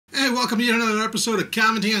welcome to yet another episode of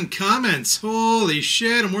Commenting on Comments. Holy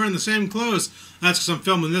shit, I'm wearing the same clothes. That's because I'm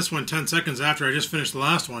filming this one 10 seconds after I just finished the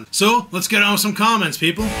last one. So, let's get on with some comments,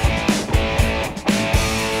 people.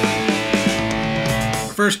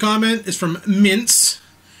 First comment is from Mince,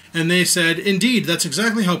 and they said, "Indeed, that's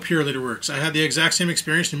exactly how Pure Leader works. I had the exact same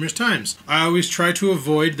experience numerous times. I always try to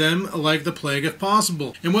avoid them like the plague if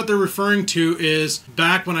possible." And what they're referring to is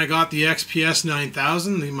back when I got the XPS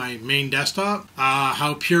 9000, my main desktop,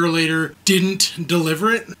 how Pure Leader didn't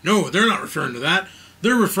deliver it. No, they're not referring to that.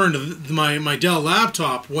 They're referring to my Dell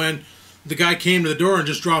laptop when the guy came to the door and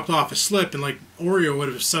just dropped off a slip, and like Oreo would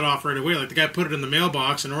have set off right away. Like the guy put it in the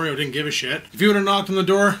mailbox and Oreo didn't give a shit. If he would have knocked on the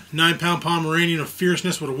door, 9-pound Pomeranian of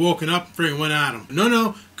fierceness would have woken up and friggin' went at him.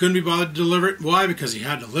 No, couldn't be bothered to deliver it. Why? Because he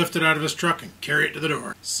had to lift it out of his truck and carry it to the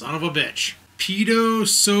door. Son of a bitch. Pedo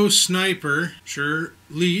So Sniper, sure,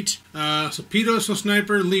 Leet. So Pedo So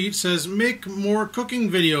Sniper Leet says, "Make more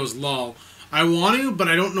cooking videos, lol. I want to, but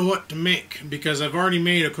I don't know what to make, because I've already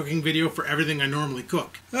made a cooking video for everything I normally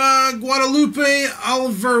cook." Guadalupe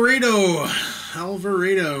Alvarado.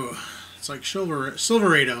 It's like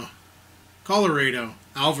Silverado. Colorado.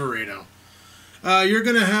 Alvarado. "You're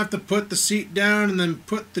going to have to put the seat down and then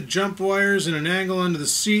put the jump wires in an angle under the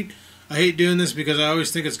seat. I hate doing this because I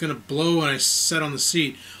always think it's going to blow when I set on the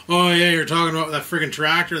seat." Oh yeah, you're talking about that friggin'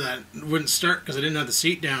 tractor that wouldn't start because I didn't have the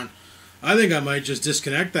seat down. I think I might just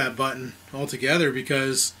disconnect that button altogether,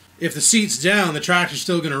 because if the seat's down, the tractor's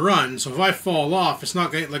still going to run. So if I fall off, it's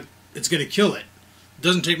not going to, it's going to kill it. It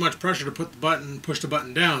doesn't take much pressure to push the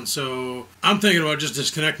button down. So I'm thinking about just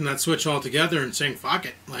disconnecting that switch altogether and saying fuck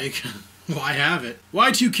it. Like, why have it?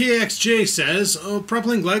 Y2KXJ says, "Oh,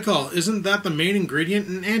 propylene glycol, isn't that the main ingredient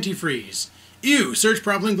in antifreeze? Ew, search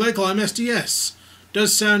propylene glycol MSDS.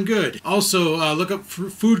 Does sound good." Also, look up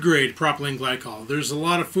food grade propylene glycol. There's a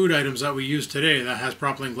lot of food items that we use today that has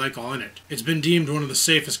propylene glycol in it. It's been deemed one of the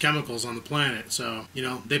safest chemicals on the planet. So, you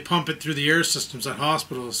know, they pump it through the air systems at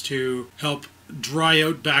hospitals to help dry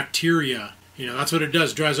out bacteria. You know, that's what it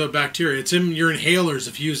does, dries out bacteria. It's in your inhalers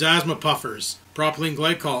if you use asthma puffers. Propylene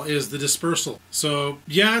glycol is the dispersal. So,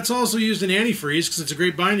 yeah, it's also used in antifreeze because it's a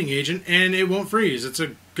great binding agent and it won't freeze. It's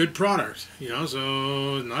a good product, you know,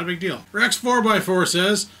 so not a big deal. Rex 4x4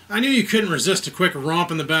 says, "I knew you couldn't resist a quick romp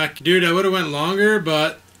in the back. Dude, I would have went longer,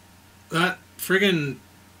 but that friggin'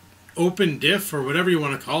 open diff, or whatever you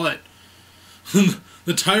want to call it,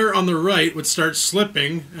 the tire on the right would start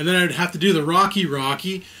slipping, and then I'd have to do the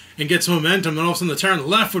Rocky and get some momentum, and all of a sudden the tire on the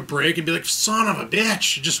left would break and be like, son of a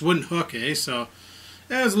bitch, it just wouldn't hook, eh?" So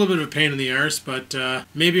it was a little bit of a pain in the arse, but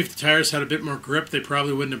maybe if the tires had a bit more grip, they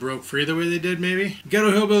probably wouldn't have broke free the way they did, maybe.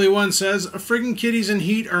 Ghetto Hillbilly 1 says, "Friggin' kitties in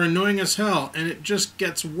heat are annoying as hell, and it just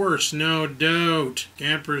gets worse, no doubt.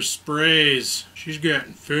 Camper sprays. She's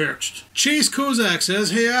getting fixed." Chase Kozak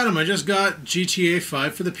says, "Hey Adam, I just got GTA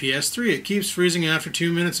 5 for the PS3. It keeps freezing after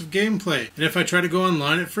 2 minutes of gameplay. And if I try to go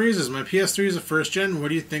online, it freezes. My PS3 is a first gen. What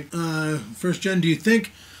do you think?" First gen, do you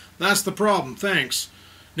think? That's the problem. Thanks.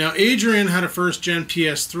 Now, Adrian had a first-gen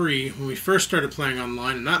PS3 when we first started playing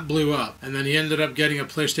online, and that blew up. And then he ended up getting a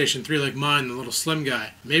PlayStation 3 like mine, the little slim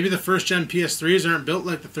guy. Maybe the first-gen PS3s aren't built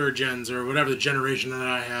like the third-gens, or whatever the generation that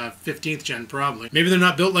I have, 15th gen probably. Maybe they're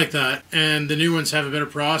not built like that, and the new ones have a better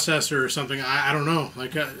processor or something. I don't know.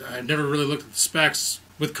 Like, I've never really looked at the specs.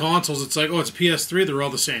 With consoles, it's like, oh, it's a PS3, they're all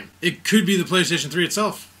the same. It could be the PlayStation 3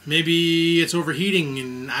 itself. Maybe it's overheating,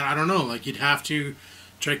 and I don't know. Like, you'd have to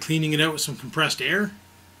try cleaning it out with some compressed air.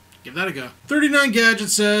 Give that a go. 39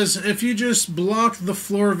 Gadget says, "If you just block the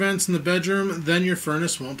floor vents in the bedroom, then your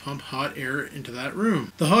furnace won't pump hot air into that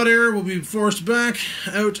room. The hot air will be forced back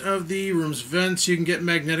out of the room's vents. You can get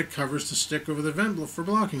magnetic covers to stick over the vent for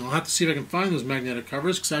blocking." I'll have to see if I can find those magnetic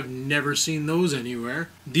covers, because I've never seen those anywhere.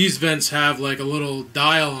 These vents have like a little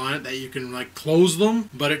dial on it that you can like close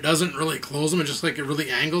them, but it doesn't really close them. It just like it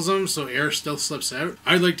really angles them so air still slips out.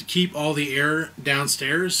 I'd like to keep all the air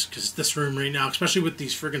downstairs, because this room right now, especially with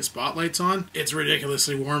these friggin' spotlights on, it's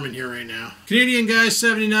ridiculously warm in here right now. Canadian Guy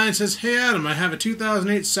 79 says, "Hey Adam, I have a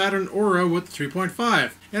 2008 Saturn Aura with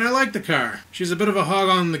 3.5, and I like the car. She's a bit of a hog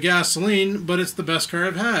on the gasoline, but it's the best car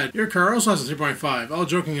I've had. Your car also has a 3.5. All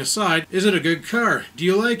joking aside, is it a good car? Do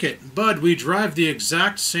you like it? Bud, we drive the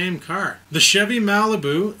exact same car. The Chevy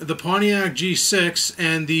Malibu, the Pontiac G6,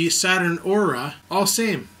 and the Saturn Aura, all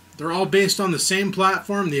same. They're all based on the same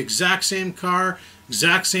platform, the exact same car,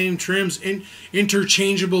 exact same trims,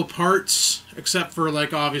 interchangeable parts, except for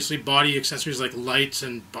like obviously body accessories like lights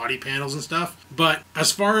and body panels and stuff. But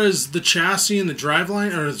as far as the chassis and the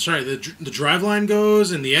driveline, or sorry, the driveline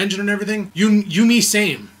goes and the engine and everything, you me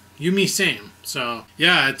same. So,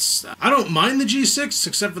 yeah, I don't mind the G6,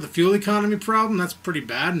 except for the fuel economy problem. That's pretty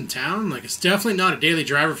bad in town. Like, it's definitely not a daily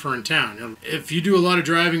driver for in town. You know, if you do a lot of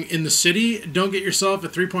driving in the city, don't get yourself a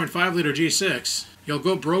 3.5 liter G6. You'll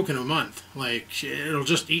go broke in a month. Like, it'll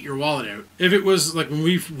just eat your wallet out. If it was, like, when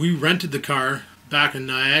we rented the car back in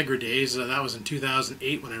Niagara days, that was in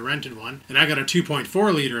 2008 when I rented one, and I got a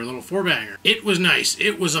 2.4 liter, a little 4-banger. It was nice.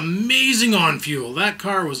 It was amazing on fuel. That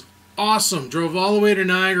car was awesome. Drove all the way to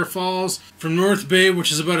Niagara Falls from North Bay,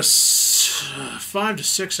 which is about a 5 to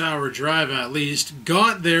 6 hour drive at least.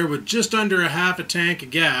 Got there with just under a half a tank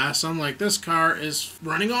of gas. I'm like, this car is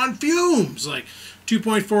running on fumes. Like,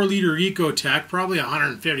 2.4 liter Ecotec, probably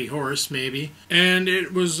 150 horse maybe, and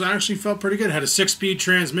it was actually felt pretty good. It had a 6-speed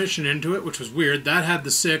transmission into it, which was weird. That had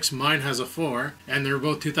the 6, mine has a 4, and they were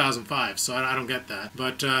both 2005, so I don't get that.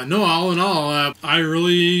 But no, all in all, I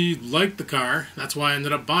really liked the car. That's why I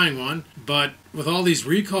ended up buying one. But with all these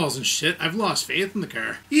recalls and shit, I've lost faith in the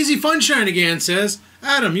car. Easy Funshine again says,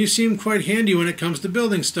 Adam, you seem quite handy when it comes to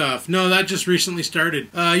building stuff. No, that just recently started.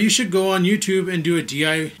 You should go on YouTube and do a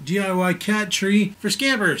DIY cat tree for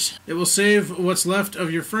scampers. It will save what's left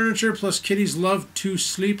of your furniture, plus kitties love to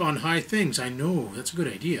sleep on high things. I know, that's a good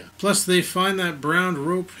idea. Plus they find that brown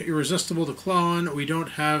rope irresistible to claw on. We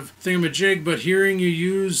don't have thingamajig, but hearing you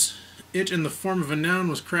use it in the form of a noun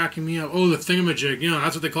was cracking me up. Oh, the thingamajig. You know,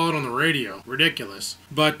 that's what they call it on the radio. Ridiculous.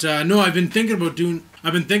 But no, I've been thinking about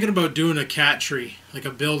doing a cat tree, like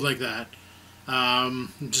a build like that.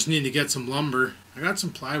 Just need to get some lumber. I got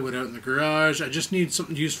some plywood out in the garage. I just need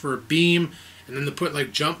something to use for a beam, and then to put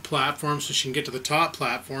like jump platforms so she can get to the top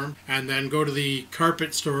platform, and then go to the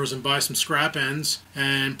carpet stores and buy some scrap ends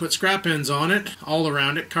and put scrap ends on it, all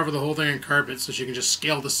around it, cover the whole thing in carpet so she can just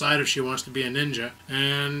scale the side if she wants to be a ninja,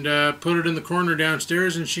 and put it in the corner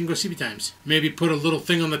downstairs and she can go CB times. Maybe put a little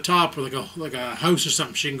thing on the top, or like a house or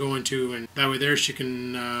something she can go into, and that way there she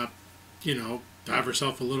can, you know, have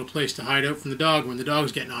herself a little place to hide out from the dog when the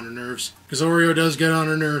dog's getting on her nerves. Because Oreo does get on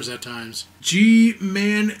her nerves at times.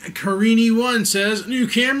 G-Man Carini1 says, new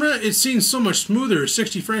camera? It seems so much smoother.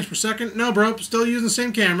 60 frames per second? No, bro. Still using the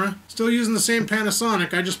same camera. Still using the same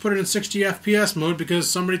Panasonic. I just put it in 60 FPS mode because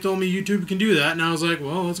somebody told me YouTube can do that. And I was like,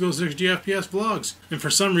 well, let's go 60 FPS vlogs. And for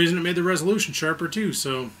some reason it made the resolution sharper too,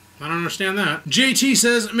 so I don't understand that. JT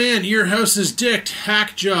says, man, your house is dicked.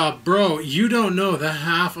 Hack job. Bro, you don't know the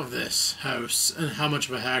half of this house and how much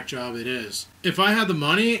of a hack job it is. If I had the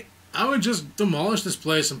money, I would just demolish this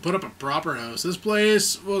place and put up a proper house. This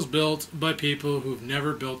place was built by people who've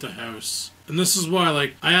never built a house. And this is why,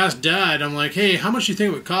 like, I asked Dad, I'm like, hey, how much do you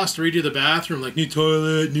think it would cost to redo the bathroom? Like, new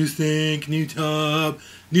toilet, new sink, new tub,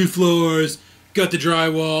 new floors, got the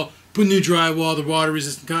drywall. Put new drywall, the water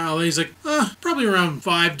resistant kind. He's like, probably around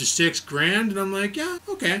 5 to 6 grand. And I'm like, yeah,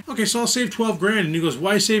 okay. Okay, so I'll save 12 grand. And he goes,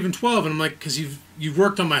 why saving 12? And I'm like, because you've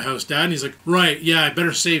worked on my house, Dad. And he's like, right, yeah, I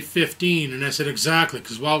better save 15. And I said, exactly,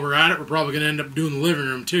 because while we're at it, we're probably going to end up doing the living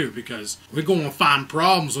room too, because we're going to find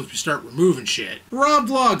problems once we start removing shit. Rob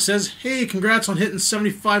Vlog says, hey, congrats on hitting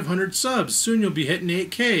 7,500 subs. Soon you'll be hitting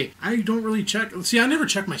 8K. I don't really check. See, I never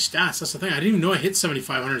check my stats. That's the thing. I didn't even know I hit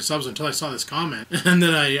 7,500 subs until I saw this comment. And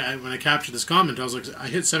then when I captured this comment, I was like, I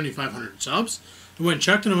hit 7,500 subs? I went and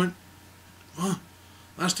checked and I went, oh,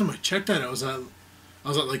 last time I checked that, I was at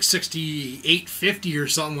like 6,850 or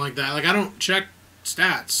something like that. Like, I don't check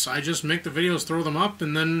stats. I just make the videos, throw them up,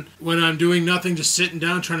 and then when I'm doing nothing, just sitting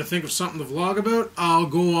down trying to think of something to vlog about, I'll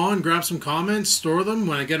go on, grab some comments, store them.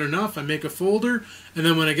 When I get enough, I make a folder, and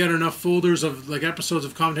then when I get enough folders of like episodes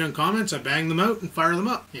of Commenting on Comments, I bang them out and fire them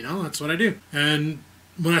up. You know, that's what I do. And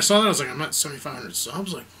when I saw that, I was like, I'm at 7,500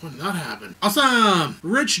 subs. Like, when did that happen? Awesome!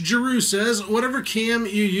 Rich Giroux says, whatever cam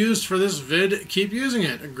you used for this vid, keep using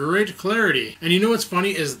it. Great clarity. And you know what's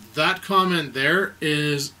funny is that comment there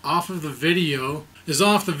is off the video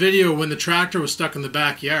when the tractor was stuck in the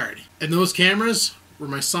backyard. And those cameras were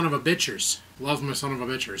my son of a bitchers. Love my son of a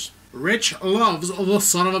bitchers. Rich loves the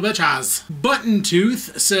son of a bitches. Button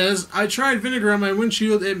Tooth says, I tried vinegar on my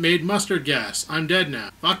windshield, it made mustard gas. I'm dead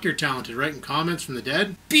now. Fuck, you're talented. Writing comments from the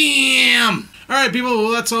dead? Bam! Alright people,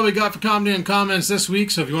 well that's all we got for Commenting on Comments this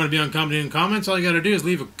week. So if you want to be on Commenting on Comments, all you gotta do is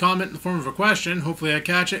leave a comment in the form of a question. Hopefully I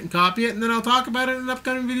catch it and copy it, and then I'll talk about it in an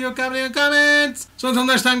upcoming video Commenting on Comments. So until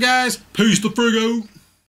next time guys, peace the frig out.